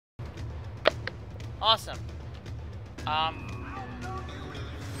Awesome.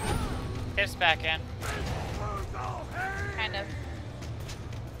 Tiff's back in. Kind of.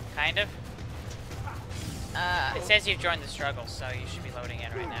 Kind of? It says you've joined the struggle, so you should be loading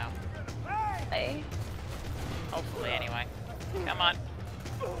in right now. Hey. Hopefully, anyway. Come on.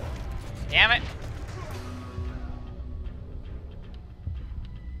 Damn it!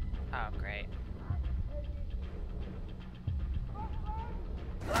 Oh, great.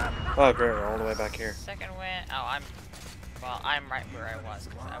 Oh, great, we're all the way back here. Second win. Oh, I'm right where I was,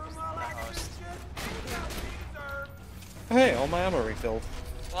 because I was the host. Hey, all my ammo refilled.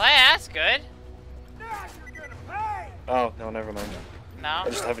 Well, that's good. Oh, no, never mind. No? I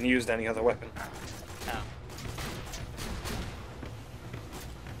just haven't used any other weapon. No.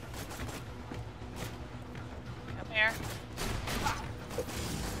 Come here.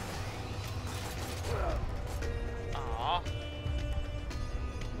 Aww.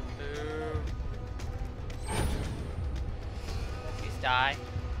 Boo. Please die.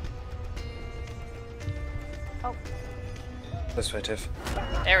 Oh. This way, Tiff.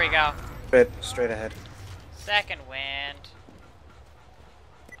 There we go. Straight ahead. Second wind.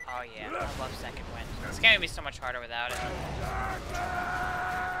 Oh yeah, I love second wind. It's gonna be so much harder without it.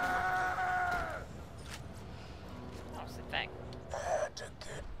 What's the thing? I had to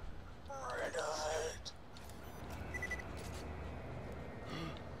get rid of it.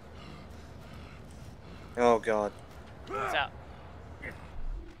 Oh, God. What's up? Where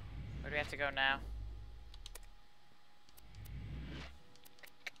do we have to go now?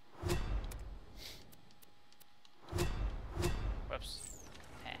 Whoops.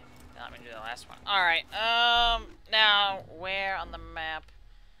 Okay, now let me do the last one. Alright, now, where on the map?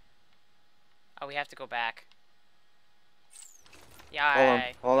 Oh, we have to go back. Yeah.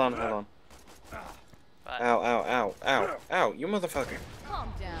 Hold on. But, Ow, you motherfucker.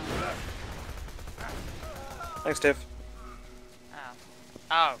 Calm down. Thanks, Tiff.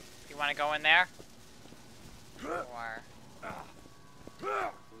 oh, you want to go in there? Or...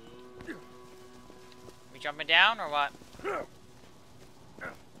 We jumping down, or what?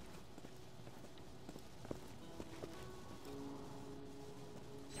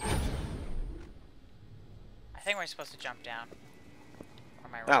 I think we're supposed to jump down. Or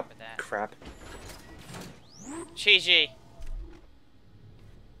am I wrong with that? Crap. GG.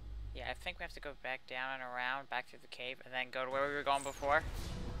 Yeah, I think we have to go back down and around, back through the cave, and then go to where we were going before.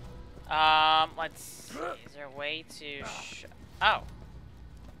 Let's see. Is there a way to oh.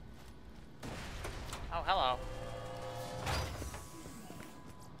 Oh, hello.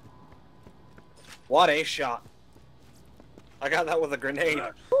 What a shot. I got that with a grenade.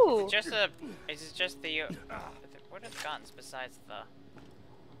 Ooh. Is it just the, what are the guns besides the...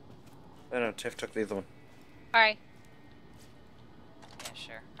 No, Tiff took the other one. Alright. Yeah,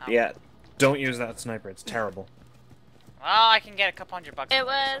 sure. Yeah, don't use that sniper, it's terrible. Well, I can get a couple $100. It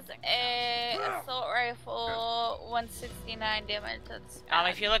was a assault rifle, 169 damage. That's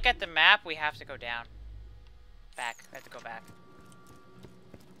if you look at the map, we have to go down. Back. We have to go back.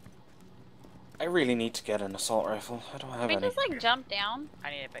 I really need to get an assault rifle. I don't have Can we any. just like jump down?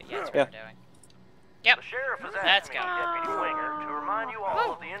 I need it, but yeah, that's what Yeah. we're doing. Yep. The sheriff has Let's asked me, go. Deputy Winger, to remind you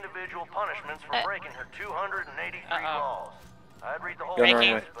all of the individual punishments for breaking her 283 laws. I'd read the whole Going the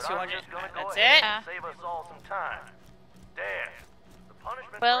Making wrong way. list, but I'm 200. just gonna go That's ahead it? and save us all some time. Dan, the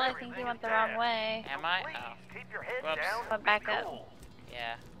punishment Well, for I think you everything went is the wrong death. way. Am I? Please, Oh. keep your head Whoops. down Went and back be up. cool.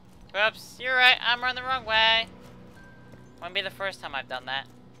 Yeah. Whoops, you're right. I'm running the wrong way. Won't be the first time I've done that.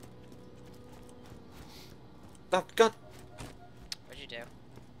 Oh, God. What'd you do?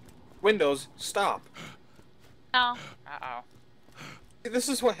 Windows, stop. No. Uh-oh. See, this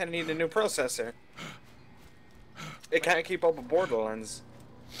is why I need a new processor. It can't keep up with Borderlands.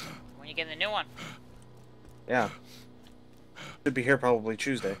 When you get the new one? Yeah. Should be here probably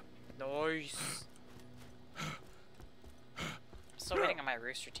Tuesday. Nice. I'm still waiting on my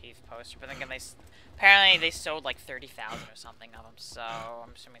Rooster Teeth poster, but then again, apparently they sold like 30,000 or something of them, so I'm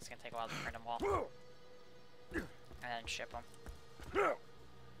assuming it's gonna take a while to print them all. And then ship them.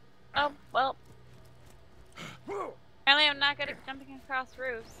 Oh, well. Apparently I'm not good at jumping across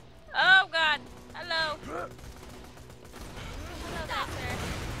roofs. Oh god! Hello! Hello there,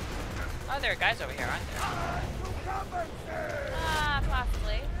 sir. Oh, there are guys over here, aren't there?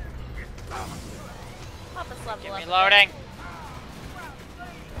 Possibly. Help us level Get up me a bit. loading.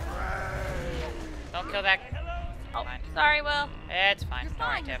 Don't kill that. Oh, Fine. sorry, Will. It's fine. You're Don't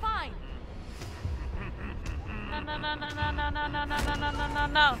worry, fine, you're Tiff. fine. No, no, no, no, no, no, no, no, no, no, no, no, no,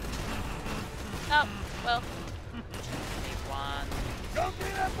 no. No, Will.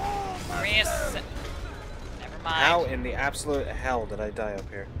 Never mind. How in the absolute hell did I die up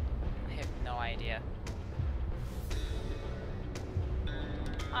here? I have no idea.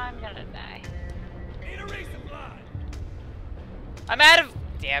 I'm gonna die. I'm out of.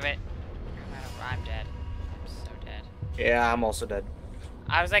 Damn it. I'm dead. I'm so dead. Yeah, I'm also dead.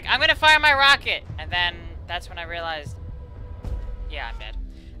 I was like, I'm gonna fire my rocket, and then that's when I realized. Yeah, I'm dead.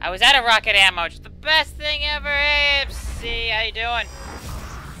 I was out of rocket ammo. Just the best thing ever. Hey, see, how you doing?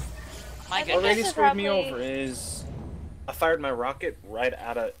 My I think What goodness. really is screwed me probably- over is I fired my rocket right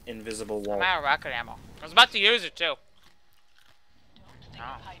at an invisible wall. I'm out of rocket ammo. I was about to use it too. Don't think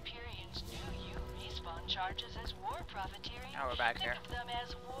of Hyperions knew you respawn charges as war profiteering. Now we're back think here. of them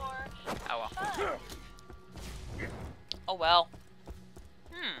as war Oh well. fun. Oh well.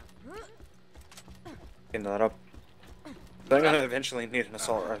 Clean that up. But I'm gonna eventually need an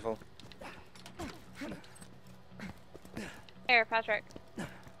assault rifle. Here, Patrick.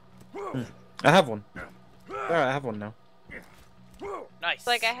 I have one. Yeah, I have one now. Nice. It's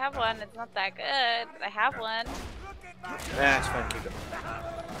like I have one. It's not that good, but I have one. Yeah, it's fine. Keep it.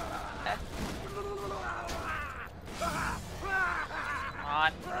 Come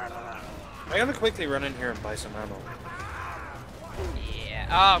on. I gotta quickly run in here and buy some ammo. Yeah.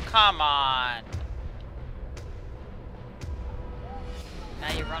 Oh, come on.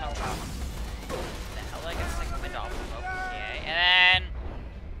 Now you run over. The hell? I get sick of the dolphin. Okay. And then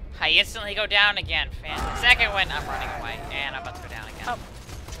I instantly go down again. Fantastic. Second one, I'm running away. And I'm about to go down again.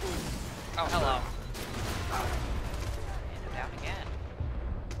 Oh, hello. And I'm down again.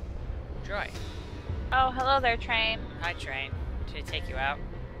 Joy. Oh, hello there, train. Hi, train. Did it take you out?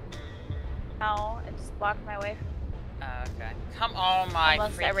 No, it just blocked my way Okay. Come on, my from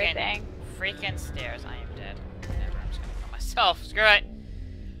almost everything. freaking stairs. I am dead. Never. I'm just gonna kill myself. Screw it.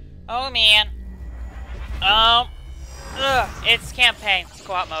 Oh man. It's campaign. It's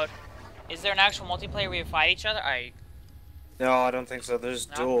co-op mode. Is there an actual multiplayer where you fight each other? No, I don't think so. There's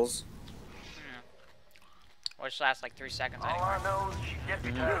No? duels. Which lasts like 3 seconds All anyway. I know is she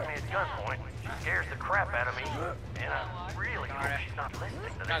deputized me at gunpoint. She scares the crap out of me. And I really hope she's not listening to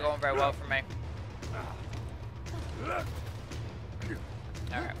It's not this. going very well for me.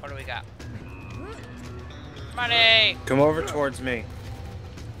 Alright, what do we got? Money! Come over towards me.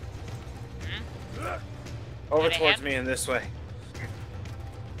 Over Any towards hand? me in this way.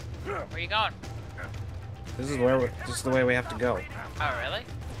 Where are you going? This is where. This is the way we have to go. Oh, really?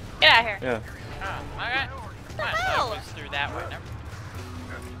 Get out of here. Yeah. Oh, alright. I thought it was through that way. Never.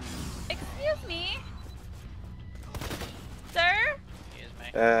 Excuse me. Sir? Excuse me.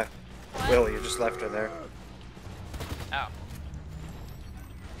 Will, you just left her there. Oh.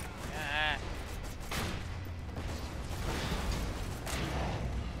 Ah.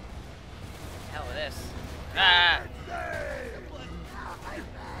 Hell with this. Ah.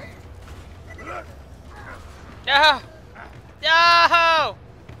 No! No!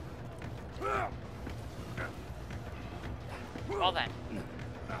 Well then.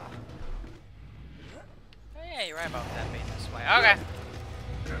 Oh yeah, you're right about that being this way. Okay.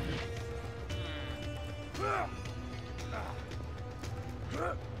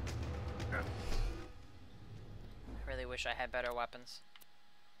 I really wish I had better weapons.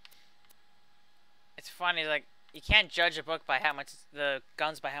 It's funny, like, you can't judge a book by how much the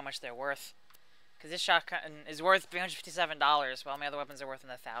guns by how much they're worth. Because this shotgun is worth $357, while my other weapons are worth in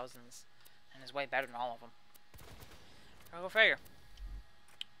the thousands. And is way better than all of them. I'll go figure.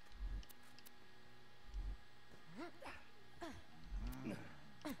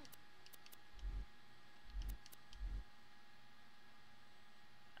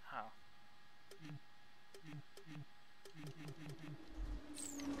 Oh.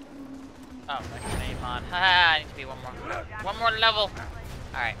 Oh, my name on. Haha, I need to be one more level.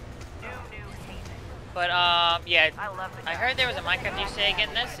 Alright. But, yeah, I heard there was a Minecraft Easter egg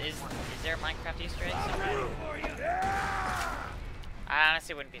in this. Is there a Minecraft Easter egg somewhere? I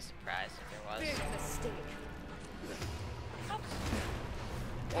honestly wouldn't be surprised if there was.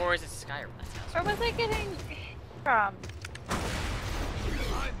 Or is it Skyrim? That sounds Where was I getting from?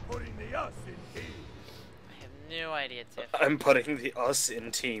 I'm putting the us in key. I have no idea, Tiff. I'm putting the us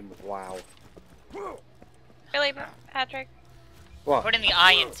in team. Wow. Really, Patrick? What? Put in the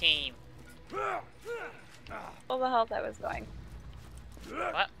I in team. Full the health I was going.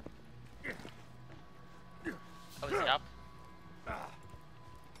 What? Oh, is it up?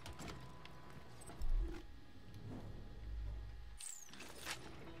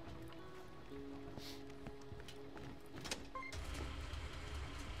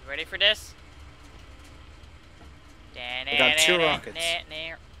 You ready for this? I got 2 rockets.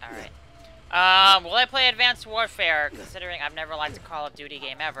 Alright. Will I play Advanced Warfare, considering I've never liked a Call of Duty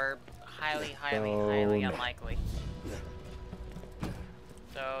game ever? Highly No. unlikely.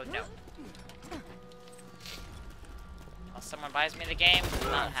 So, no. someone buys me the game. It's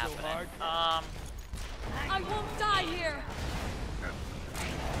not happening. I won't die here.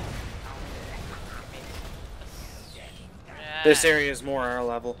 This area is more our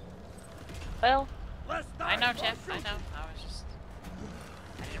level. Well, I know, Tiff. I know.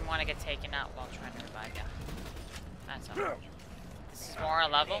 I didn't want to get taken out while trying to revive you. That's all. This is more our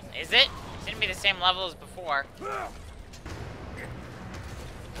level. Is it? It's gonna be the same level as before. Yes,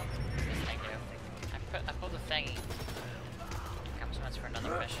 I do. I pulled the thingy. Comes once for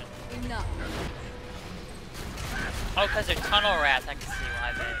another mission. Enough. Oh, because they're tunnel rats. I can see why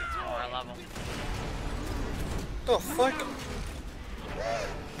it's more our level. The fuck?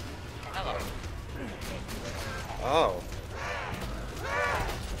 Hello. Oh.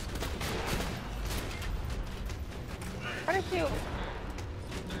 what did you?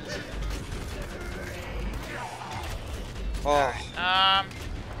 Oh.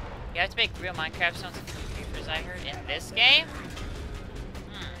 You have to make real Minecraft sounds like computers, I heard, in this game?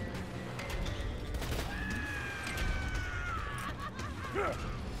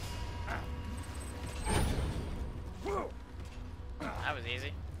 That was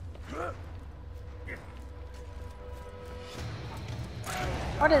easy.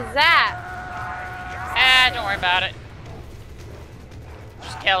 What is that? Don't worry about it.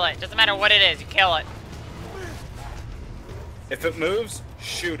 Just kill it. Doesn't matter what it is, you kill it. If it moves,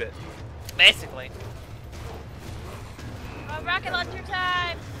 shoot it. Basically. Oh, rocket launcher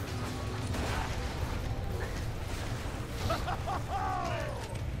time!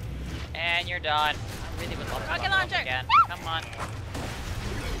 And you're done. I really would love to Rocket level up launcher. again. Come on.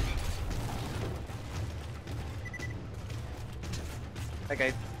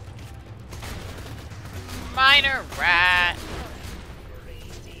 Okay. Minor rat.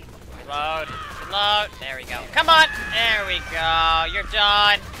 Reload. Reload. There we go. Come on. There we go. You're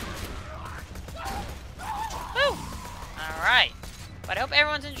done. Woo. Alright. But I hope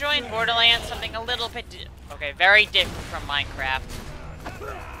everyone's enjoying Borderlands. Something a little bit... okay, very different from Minecraft.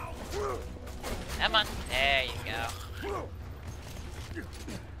 Come on. There you go.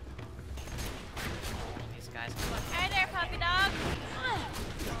 These guys. Hey there, puppy dog.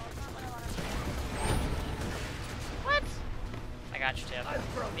 What? I got you, Tiff.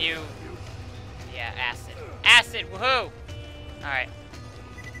 You. Yeah, acid. Acid, woohoo! Alright.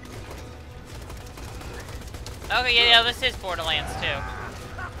 Okay, yeah, this is Borderlands too.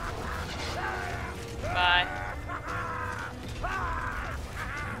 Bye.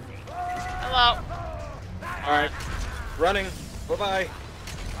 Hello. Alright. Running. Bye-bye.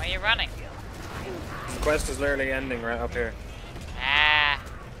 Why are you running? The quest is literally ending right up here. Ah.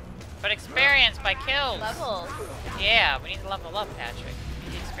 But experience by kills. Levels. Yeah, we need to level up, Patrick.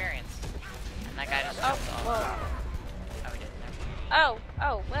 We need experience. And that guy just jumped off. Whoa. Oh, he didn't.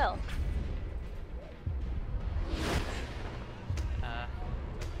 Oh, well.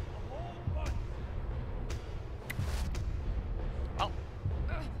 Oh.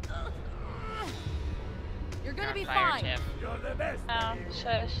 You're gonna be Fire, fine. Tiff. Oh,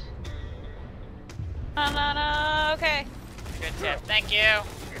 shush. No, okay. Good tip. Thank you.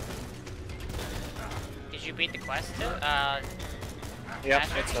 Did you beat the quest too? Yep,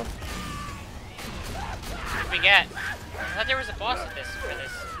 Patrick? it's done. What did we get? I thought there was a boss at this for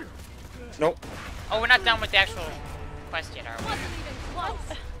this. Nope. Oh, we're not done with the actual quest yet, are we? Wasn't even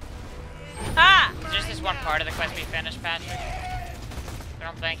close. Ah! Is this one part of the quest we finished, Patrick? I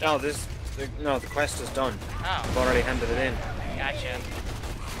don't think. No, no, the quest is done. Oh, I've already handed it in. gotcha.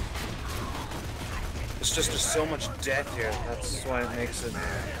 It's just there's so much death here. That's why it makes it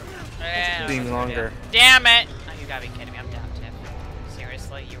Yeah, being longer. Damn it! Oh, you gotta be kidding me. I'm down, Tiff.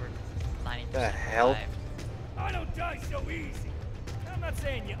 Seriously, you were 90% The hell? alive. I don't die so easy. I'm not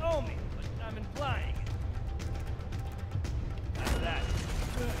saying you owe me, but I'm implying it. That's that.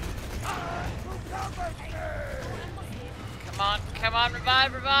 Come on,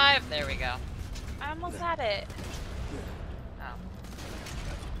 revive, revive! There we go. I almost had it. Oh.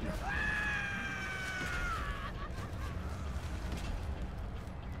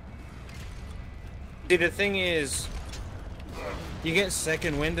 See, the thing is, you get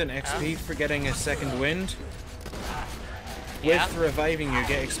second wind and XP for getting a second wind. Yeah. With reviving, you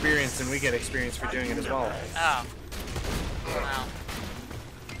get experience, and we get experience for doing it as well. Oh. Wow.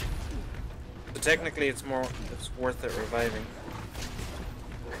 So technically, it's worth it reviving.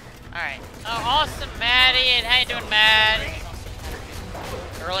 Alright. Oh, awesome, Maddie. How you doing, Maddie?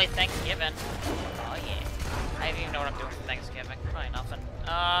 Early Thanksgiving. Oh, yeah. I don't even know what I'm doing for Thanksgiving. Probably nothing.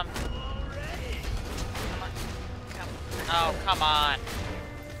 Come on. Oh, come on.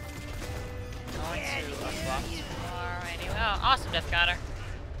 Going to unlock tomorrow anyway. Oh, awesome, Death Gunner.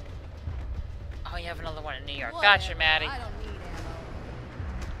 Oh, you have another one in New York. Gotcha, Whatever, Maddie. I don't need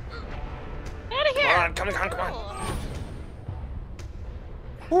Get out of here! Come on, come on.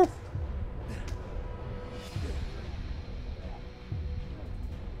 Woo.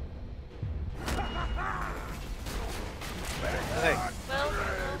 Hey. Well,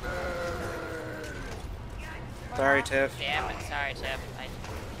 Sorry, Tiff. Damn it, sorry, Tiff.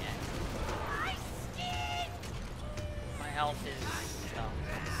 My health is... oh,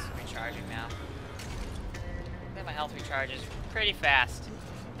 it's recharging now. I think my health recharges pretty fast.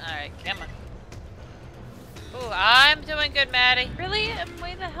 Alright, come on. Ooh, I'm doing good, Maddie. really? I'm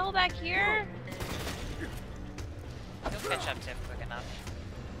way the hell back here? You'll catch up, Tiff, quick enough.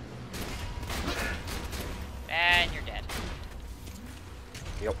 And you're dead.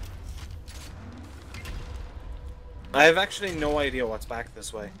 Yep. I have actually no idea what's back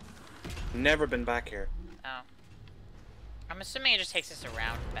this way. Never been back here. Oh. I'm assuming it just takes us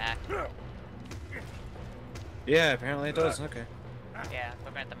around and back. Yeah, apparently it does. Okay. Yeah,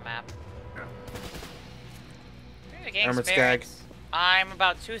 looking at the map. Maybe getting Armored experience. Skag. I'm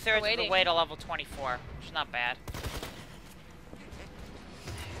about 2/3 of the Waiting. way to level 24, which is not bad.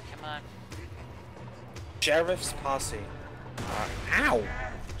 Come on. Sheriff's posse. Ow!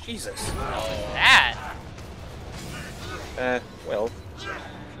 Jesus. What was that? Well. Do you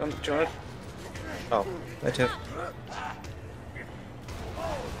want it? Oh, hi, Tiff.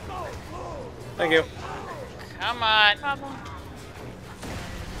 Thank you. Come on. Problem.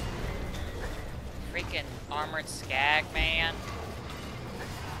 Freaking armored skag, man.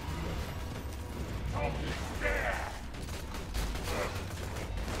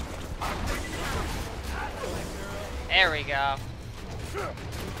 There we go.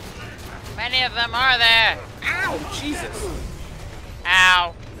 Many of them are there. Ow! Jesus!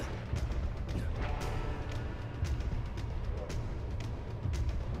 Ow.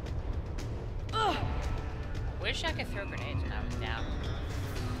 Wish I could throw grenades when I was down.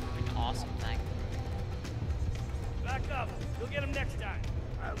 An awesome thing. Back up. You'll get him next time.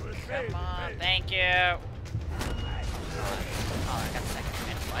 Come on, thank you. Oh, I got second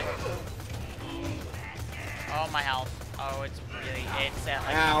anyway. Oh, my health. Oh, it's really, it's at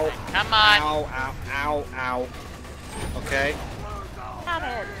like... Ow! Come on! Ow! Ow! Ow! Ow! Okay. Got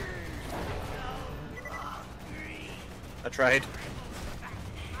it. I tried.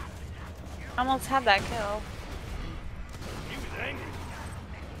 Almost had that kill. He was angry.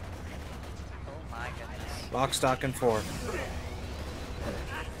 Oh my goodness. Lock, stock, and 4. There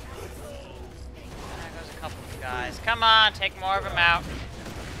goes a couple of guys. Come on, take more of them out.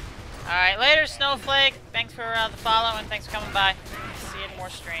 Alright, later, Snowflake. Thanks for the follow and thanks for coming by. See you in more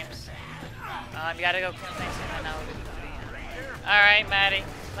streams. You gotta go kill things. I know. Alright, Maddie.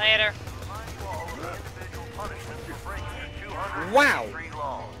 Later. Wow!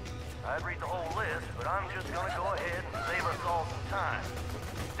 I'd read the whole list, but I'm just gonna go ahead and save us all some time.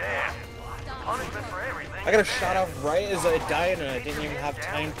 Damn. Punishment for everything. I got a shot off right as I died, and I didn't even have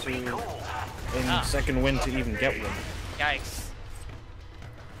time to, in second wind, to even get one. Yikes.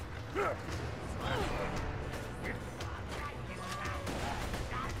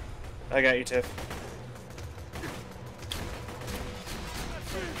 I got you, Tiff.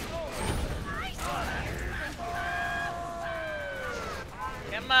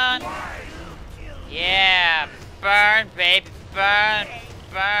 Come on. Yeah. Burn, baby. Burn.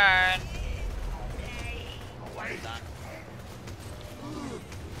 Burn. Done.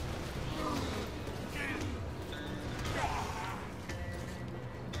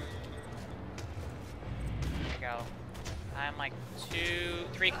 There you go. I'm like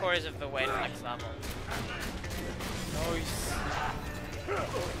 3/4 of the way to the next level. Nice.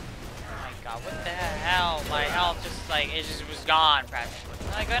 Oh my god, what the hell? My health just like, it just was gone practically.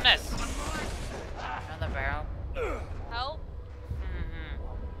 Oh my goodness. Another barrel. Help.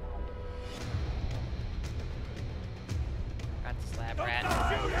 Got the slab rat.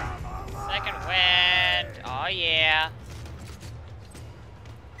 Second wind. Oh yeah.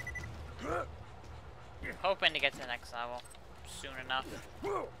 Hoping to get to the next level soon enough.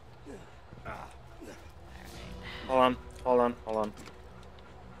 Alright. Hold on.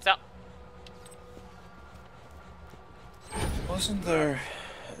 So, Wasn't there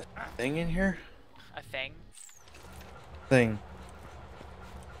a thing in here? a thing. Thing.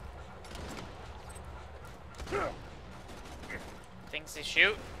 Things to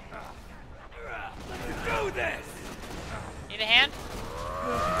shoot. Do this! Need a hand?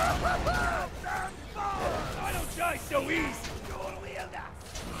 I don't die so easy.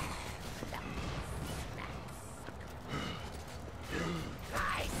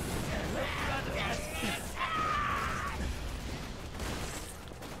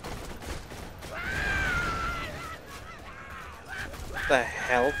 The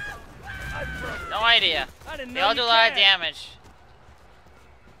hell? No idea. I didn't They know all you do a lot of cared. damage.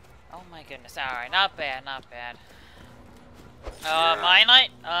 Oh my goodness. Alright, not bad, not bad. My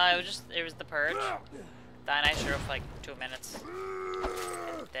night, it was the purge. Then I showed up for like 2 minutes.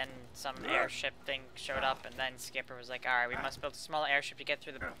 And then some airship thing showed up, and then Skipper was like, alright, we must build a small airship to get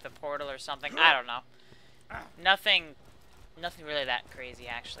through the portal or something. I don't know. Nothing really that crazy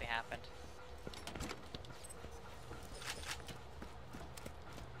actually happened.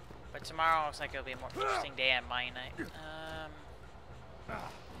 But tomorrow looks like it'll be a more interesting day at my night.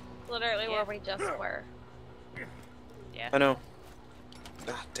 Literally Yeah. where we just were. Yeah. I know.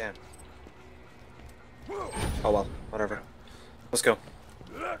 Ah, damn. Oh well, whatever. Let's go.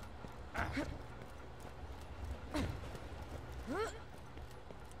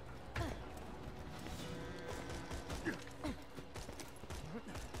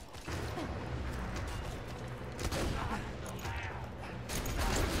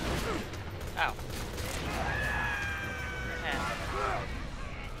 Oh. Yeah.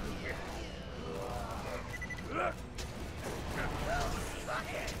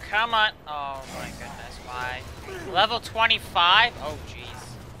 Come on. Oh my goodness, why? Level 25? Oh jeez.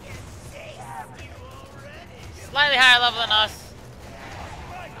 Slightly higher level than us.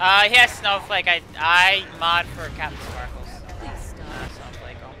 Yeah, Snowflake. I mod for Captain Sparkles.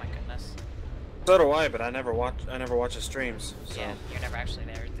 Snowflake, oh my goodness. So do I, but I never watch his streams. So. Yeah, you're never actually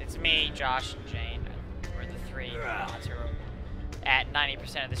there. It's me, Josh, and Jane. We're the three mods who are at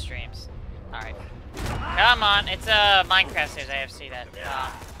 90% of the streams. Alright. Come on, it's a Minecraft series AFC that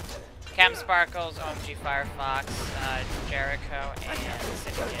Cam Sparkles, OMG Firefox, Jericho, and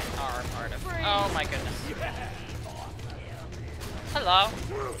Syndicate are a part of. Oh my goodness. Hello.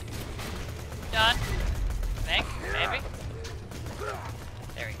 Done. Think, maybe.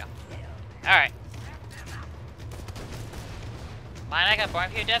 There we go. Alright. Mine, I got born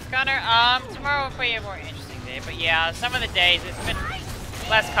for you, Death Gunner. Tomorrow will be a more interesting day, but yeah, some of the days, the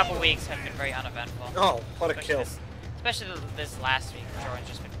last couple weeks have been very uneventful. Oh, what a kill. Especially this last week, Jordan's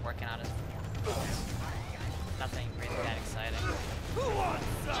just been working on his builds. Nothing really that exciting.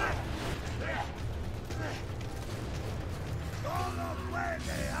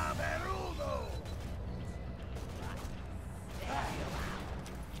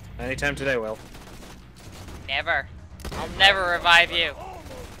 Anytime today, Will. Never. I'll never revive you.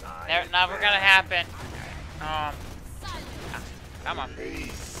 Never gonna happen. Come on.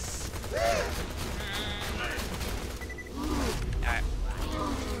 Alright.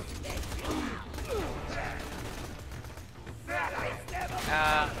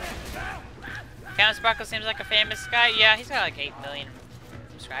 Count Sparkle seems like a famous guy. Yeah, he's got like 8 million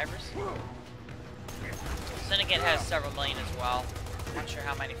subscribers. Syndicate has several million as well. I'm not sure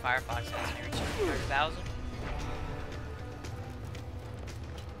how many Firefox has. Maybe 200,000.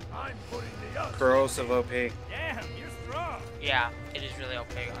 I'm putting the up. Corrosive OP. Damn, you're strong. Yeah, it is really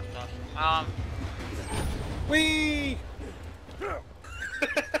OP on stuff. Whee!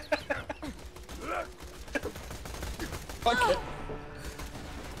 Fuck it.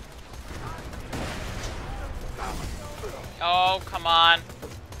 Oh, come on.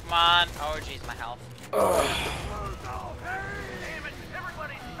 Come on. Oh, jeez, my health. Damn it,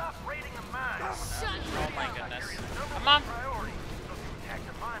 everybody stop raiding the mine. Oh my goodness. Come on. Priority. So if you attack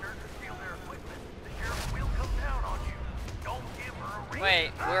the miners or steal their equipment, the sheriff will come down on you. Don't give her a reason.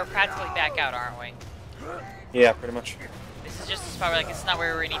 Wait, we're practically back out, aren't we? Yeah, pretty much. This is just as far like it's not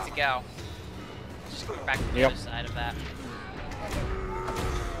where we need to go. Just go back to the Yep. other side of that.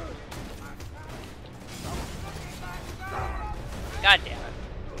 God damn it.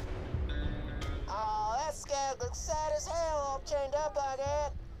 Oh, that scab looks sad as hell all chained up like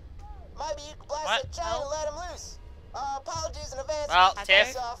that. Maybe you can blast What? the chain and let him loose. Apologies in advance. Well, for Tiff,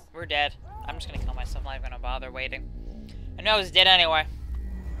 this off. we're dead. I'm just gonna kill myself. I'm not even gonna bother waiting. I know I was dead anyway.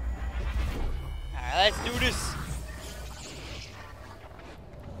 Alright, let's do this.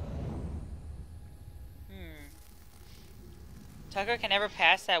 Tucker can never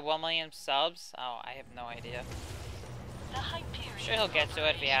pass that 1 million subs? Oh, I have no idea. The Hyperion Sure he'll get to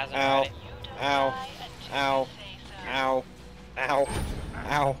it if he hasn't Ow. already. Ow. Ow. Ow. Ow.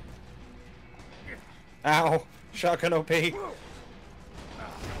 Ow. Ow. Shotgun OP.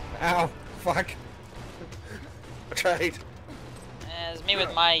 Ow. Fuck. I tried. As me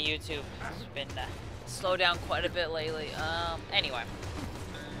with my YouTube, it's been slowed down quite a bit lately. Anyway.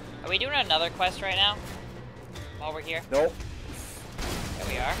 Are we doing another quest right now? While we're here? Nope. Here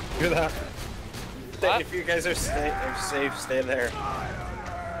we are. Do that. What? If you guys are safe, stay there.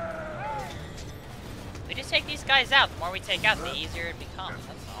 We just take these guys out. The more we take out, the easier it becomes.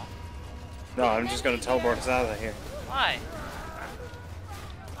 That's all. No, I'm just gonna teleport us out of here. Why?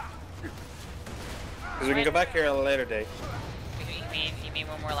 Because we can go back here at a later date. You mean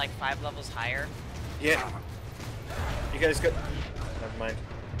when we're like 5 levels higher? Yeah. You guys go. Never mind.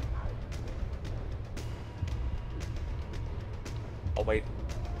 I'll wait.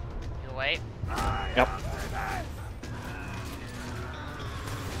 You wait. Yep.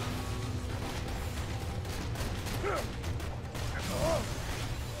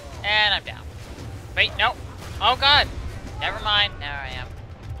 And I'm down. Wait, no. Oh god. Never mind. There I am.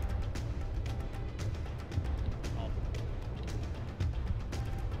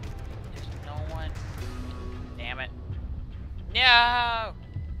 There's no one. Damn it. No!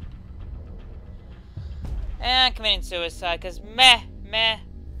 And committing suicide, because meh.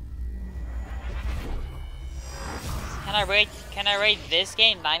 Can I rate this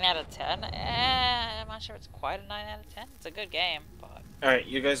game 9 out of 10? I'm not sure it's quite a 9 out of 10. It's a good game, but... Alright,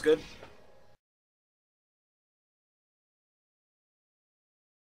 you guys good?